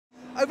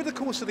Over the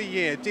course of the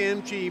year,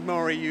 DMG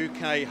MORI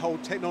UK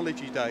hold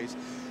technology days.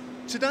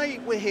 Today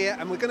we're here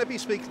and we're going to be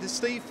speaking to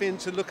Steve Finn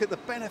to look at the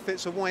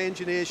benefits of why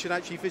engineers should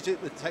actually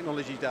visit the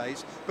technology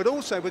days, but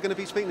also we're going to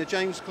be speaking to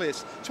James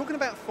Clist, talking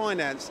about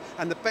finance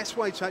and the best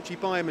way to actually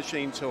buy a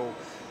machine tool.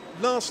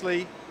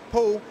 Lastly,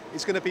 Paul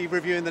is going to be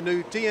reviewing the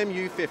new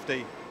DMU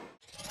 50.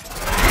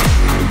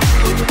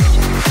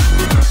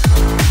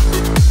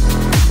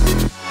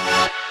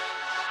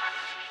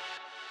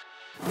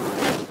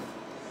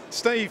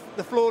 Steve,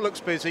 the floor looks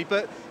busy,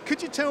 but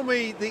could you tell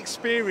me the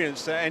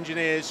experience that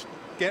engineers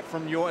get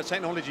from your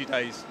technology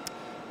days?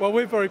 Well,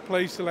 we're very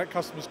pleased to let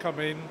customers come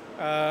in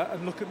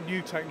and look at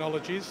new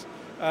technologies.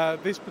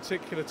 This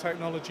particular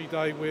technology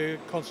day we're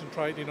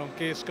concentrating on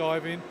gear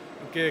skiving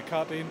and gear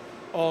cutting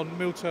on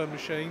mill-turn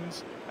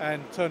machines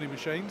and turning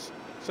machines.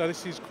 So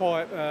this is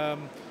quite a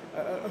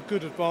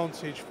good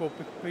advantage for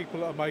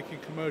people that are making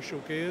commercial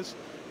gears.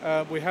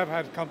 We have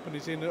had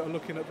companies in that are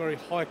looking at very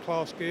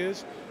high-class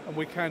gears, and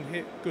we can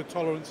hit good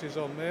tolerances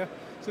on there.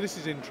 So this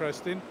is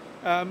interesting.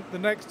 The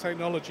next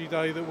technology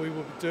day that we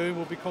will be doing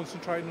will be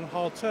concentrating on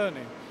hard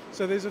turning.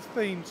 So there's a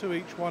theme to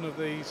each one of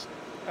these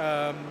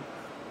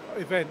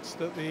events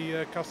that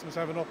the customers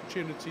have an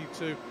opportunity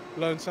to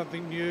learn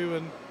something new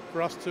and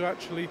for us to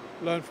actually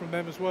learn from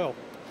them as well.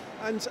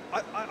 And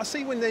I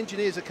see when the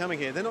engineers are coming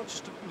here, they're not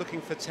just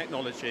looking for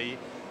technology,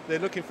 they're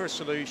looking for a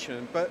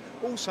solution, but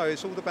also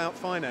it's all about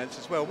finance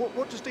as well.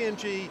 What does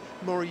DMG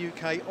MORI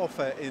UK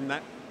offer in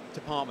that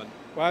department?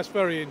 Well, that's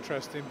very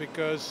interesting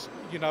because,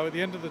 you know, at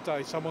the end of the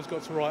day, someone's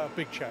got to write a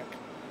big check.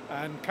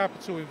 And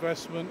capital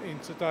investment in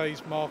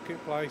today's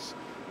marketplace,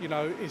 you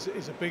know, is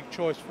a big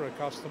choice for a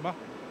customer.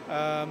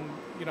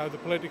 You know, the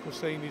political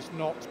scene is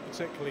not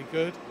particularly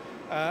good.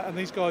 And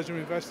these guys are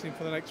investing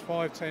for the next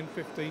 5, 10,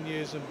 15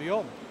 years and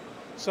beyond.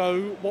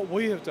 So what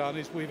we have done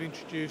is we've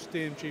introduced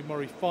DMG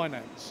MORI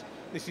Finance.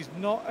 This is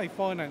not a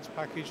finance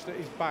package that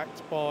is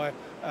backed by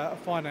a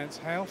finance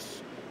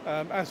house.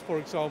 As for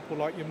example,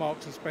 like your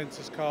Marks and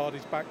Spencer's card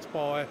is backed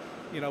by,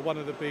 you know, one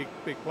of the big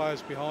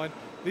players behind.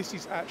 This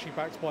is actually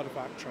backed by the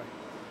factory.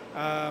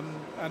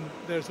 And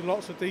there's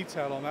lots of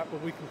detail on that,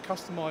 but we can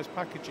customise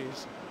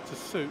packages to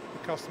suit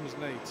the customer's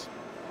needs.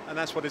 And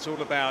that's what it's all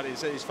about,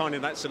 is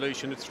finding that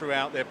solution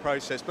throughout their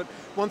process. But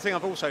one thing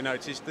I've also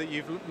noticed that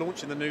you've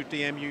launched the new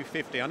DMU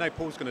 50. I know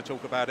Paul's going to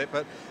talk about it,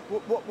 but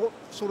what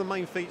sort of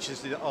main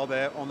features are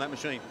there on that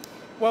machine?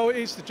 Well,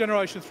 it's the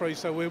Generation 3,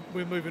 so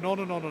we're moving on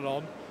and on and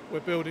on.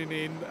 We're building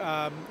in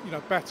you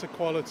know, better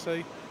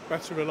quality,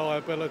 better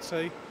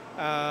reliability,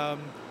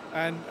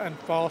 and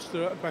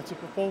faster and better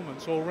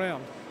performance all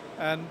round.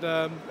 And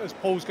as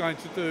Paul's going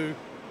to do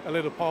a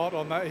little part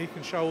on that, he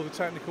can show all the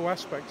technical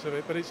aspects of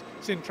it, but it's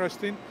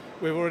interesting.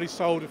 We've already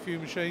sold a few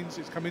machines.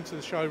 It's come into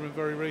the showroom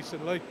very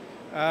recently,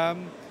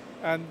 and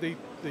the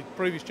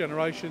previous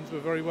generations were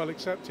very well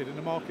accepted in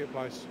the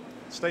marketplace.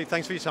 Steve,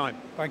 thanks for your time.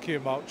 Thank you,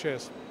 Mark.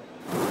 Cheers.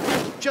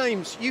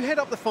 James, you head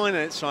up the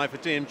finance side for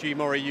DMG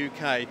MORI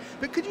UK,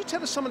 but could you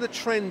tell us some of the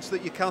trends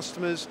that your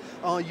customers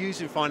are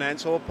using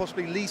finance or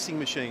possibly leasing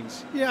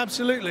machines? Yeah,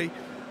 absolutely.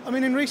 I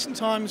mean, in recent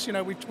times, you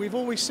know, we've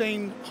always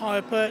seen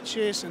hire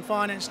purchase and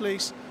finance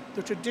lease,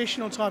 the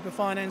traditional type of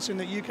financing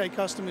that UK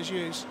customers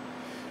use.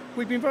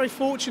 We've been very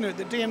fortunate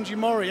that DMG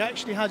MORI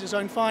actually has its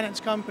own finance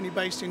company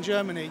based in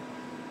Germany.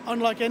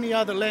 Unlike any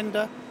other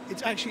lender,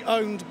 it's actually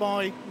owned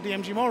by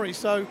DMG MORI,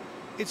 so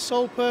its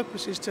sole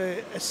purpose is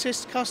to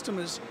assist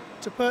customers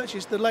to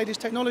purchase the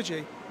latest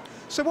technology.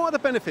 So what are the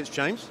benefits,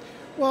 James?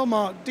 Well,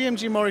 Mark,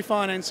 DMG MORI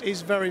Finance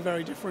is very,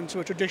 very different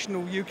to a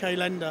traditional UK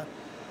lender.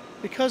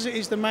 Because it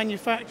is the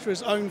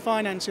manufacturer's own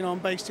financing arm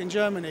based in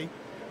Germany,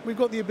 we've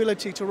got the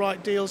ability to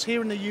write deals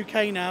here in the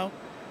UK now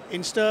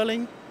in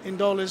sterling, in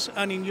dollars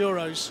and in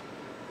euros.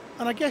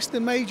 And I guess the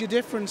major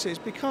difference is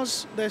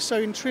because they're so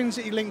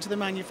intrinsically linked to the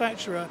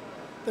manufacturer,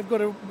 they've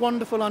got a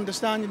wonderful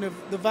understanding of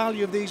the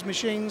value of these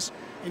machines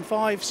in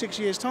 5, 6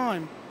 years'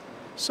 time.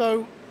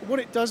 So what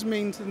it does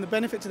mean and the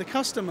benefit to the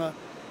customer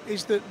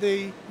is that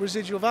the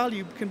residual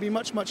value can be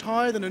much, much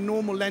higher than a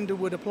normal lender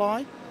would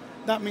apply.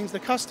 That means the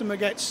customer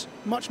gets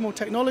much more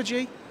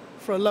technology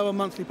for a lower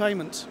monthly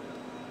payment.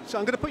 So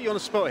I'm going to put you on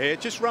the spot here.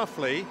 Just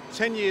roughly,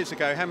 10 years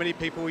ago, how many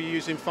people were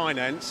using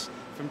finance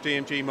from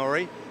DMG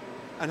MORI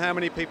and how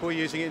many people are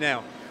using it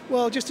now?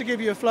 Well, just to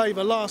give you a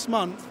flavour, last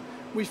month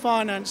we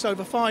financed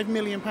over £5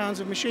 million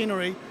of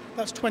machinery.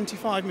 That's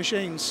 25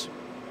 machines.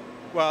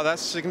 Well,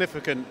 that's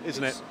significant,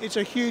 isn't it? It's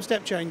a huge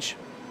step change.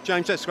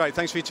 James, that's great.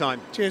 Thanks for your time.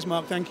 Cheers,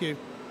 Mark. Thank you.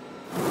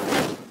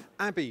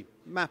 Abby,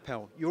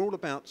 Mapal, you're all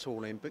about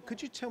tooling, but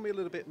could you tell me a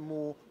little bit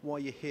more why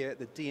you're here at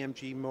the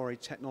DMG MORI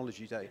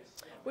Technology Day?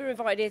 We're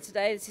invited here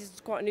today. This is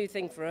quite a new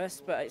thing for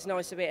us, but it's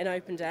nice to be an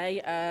open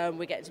day.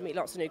 We're getting to meet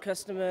lots of new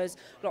customers,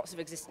 lots of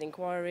existing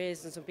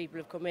inquiries, and some people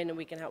have come in and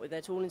we can help with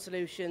their tooling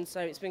solutions, so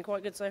it's been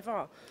quite good so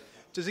far.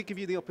 Does it give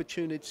you the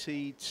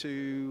opportunity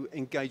to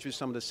engage with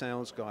some of the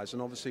sales guys?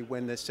 And obviously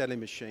when they're selling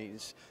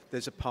machines,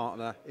 there's a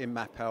partner in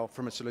Mapal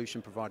from a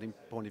solution providing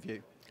point of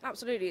view.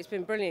 Absolutely, it's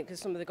been brilliant because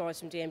some of the guys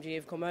from DMG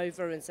have come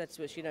over and said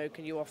to us, you know,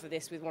 can you offer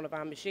this with one of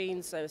our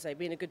machines? So, say,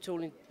 being a good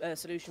tooling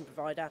solution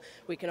provider,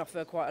 we can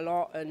offer quite a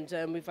lot,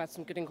 and we've had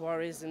some good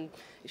inquiries, and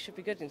it should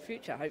be good in the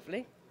future,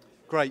 hopefully.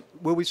 Great.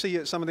 Will we see you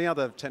at some of the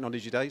other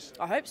technology days?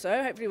 I hope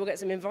so. Hopefully we'll get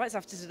some invites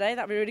after today.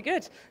 That'd be really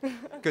good.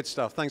 Good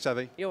stuff. Thanks,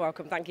 Avi. You're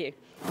welcome. Thank you.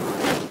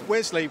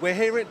 Wesley, we're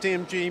here at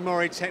DMG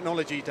MORI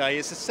Technology Day.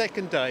 It's the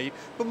second day,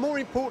 but more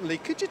importantly,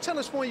 could you tell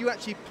us why you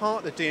actually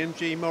part the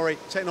DMG MORI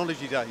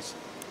Technology Days?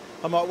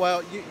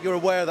 Well, you're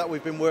aware that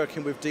we've been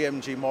working with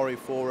DMG MORI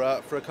for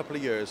a couple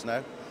of years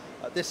now.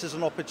 This is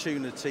an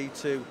opportunity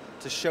to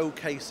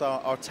showcase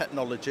our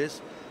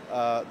technologies,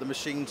 the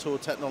machine tool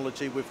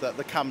technology with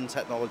the CAM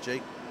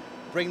technology,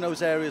 bring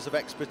those areas of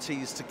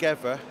expertise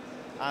together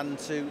and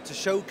to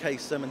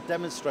showcase them and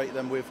demonstrate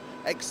them with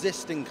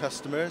existing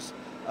customers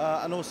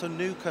and also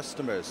new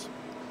customers.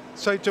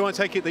 So do I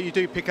take it that you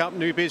do pick up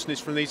new business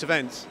from these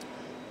events?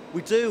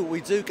 We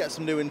do get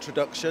some new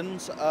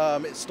introductions.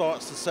 It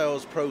starts the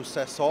sales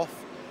process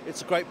off.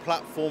 It's a great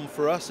platform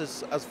for us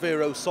as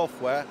Vero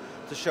Software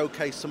to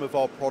showcase some of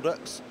our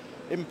products.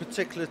 In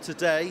particular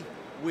today,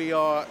 we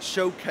are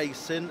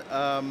showcasing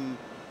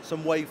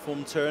some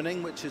waveform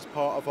turning, which is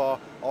part of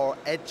our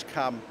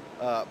EdgeCam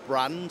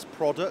brand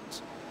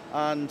product.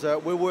 And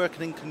we're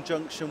working in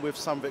conjunction with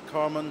Sandvik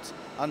Carmont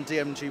and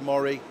DMG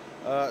MORI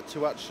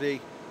to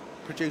actually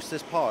produce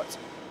this part.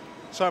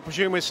 So I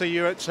presume we'll see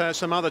you at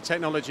some other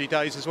technology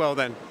days as well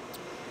then?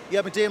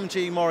 Yeah, but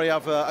DMG MORI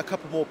have a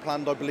couple more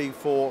planned, I believe,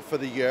 for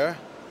the year.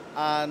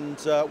 And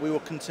we will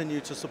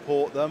continue to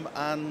support them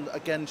and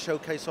again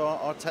showcase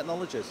our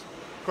technologies.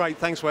 Great,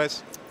 thanks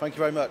Wes. Thank you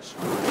very much.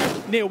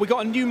 Neil, we've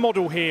got a new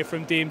model here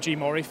from DMG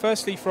MORI.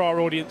 Firstly, for our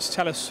audience,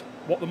 tell us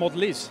what the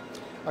model is.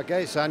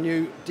 Okay, it's our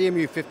new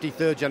DMU 50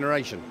 third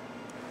generation.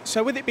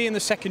 So with it being the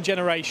second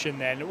generation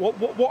then,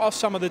 what are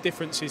some of the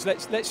differences?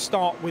 Let's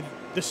start with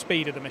the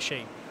speed of the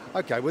machine.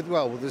 Okay, with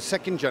the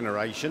second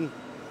generation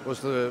was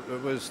the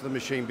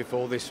machine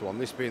before this one,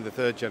 this being the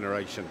third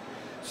generation.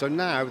 So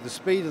now the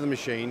speed of the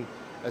machine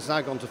has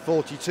now gone to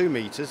 42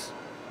 metres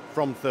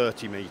from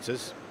 30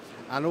 metres,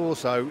 and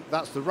also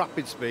that's the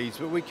rapid speeds,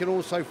 but we can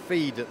also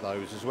feed at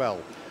those as well.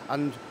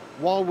 And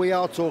while we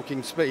are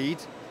talking speed,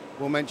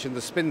 we'll mention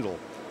the spindle.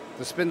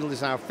 The spindle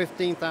is now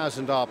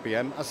 15,000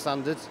 RPM as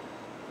standard,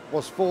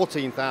 was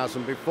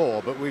 14,000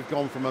 before, but we've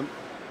gone from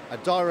a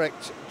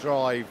direct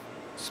drive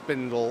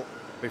spindle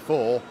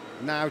before,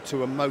 now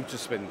to a motor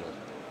spindle.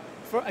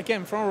 For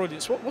our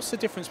audience, what's the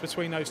difference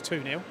between those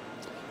two, Neil?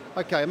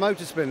 Okay, a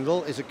motor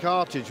spindle is a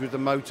cartridge with the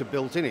motor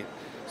built in it.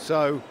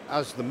 So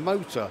as the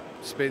motor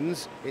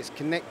spins, it's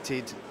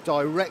connected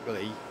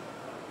directly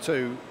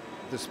to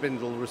the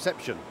spindle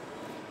reception.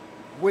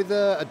 With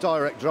a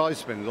direct drive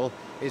spindle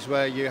is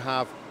where you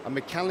have a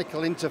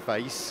mechanical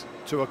interface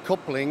to a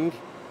coupling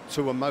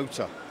to a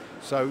motor.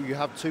 So you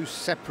have two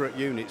separate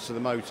units to the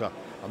motor.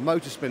 A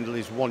motor spindle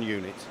is one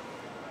unit.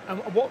 And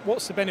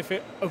what's the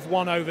benefit of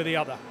one over the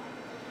other?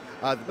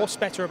 What's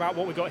better about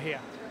what we've got here?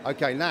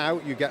 Okay, now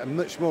you get a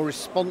much more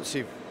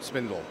responsive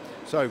spindle.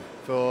 So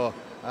for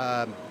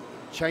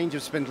change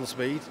of spindle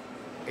speed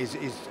is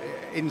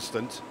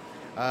instant,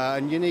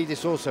 and you need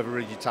this also for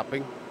rigid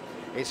tapping.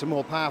 It's a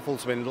more powerful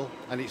spindle,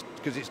 and it's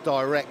because it's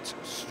direct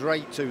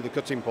straight to the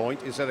cutting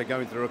point instead of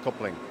going through a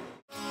coupling.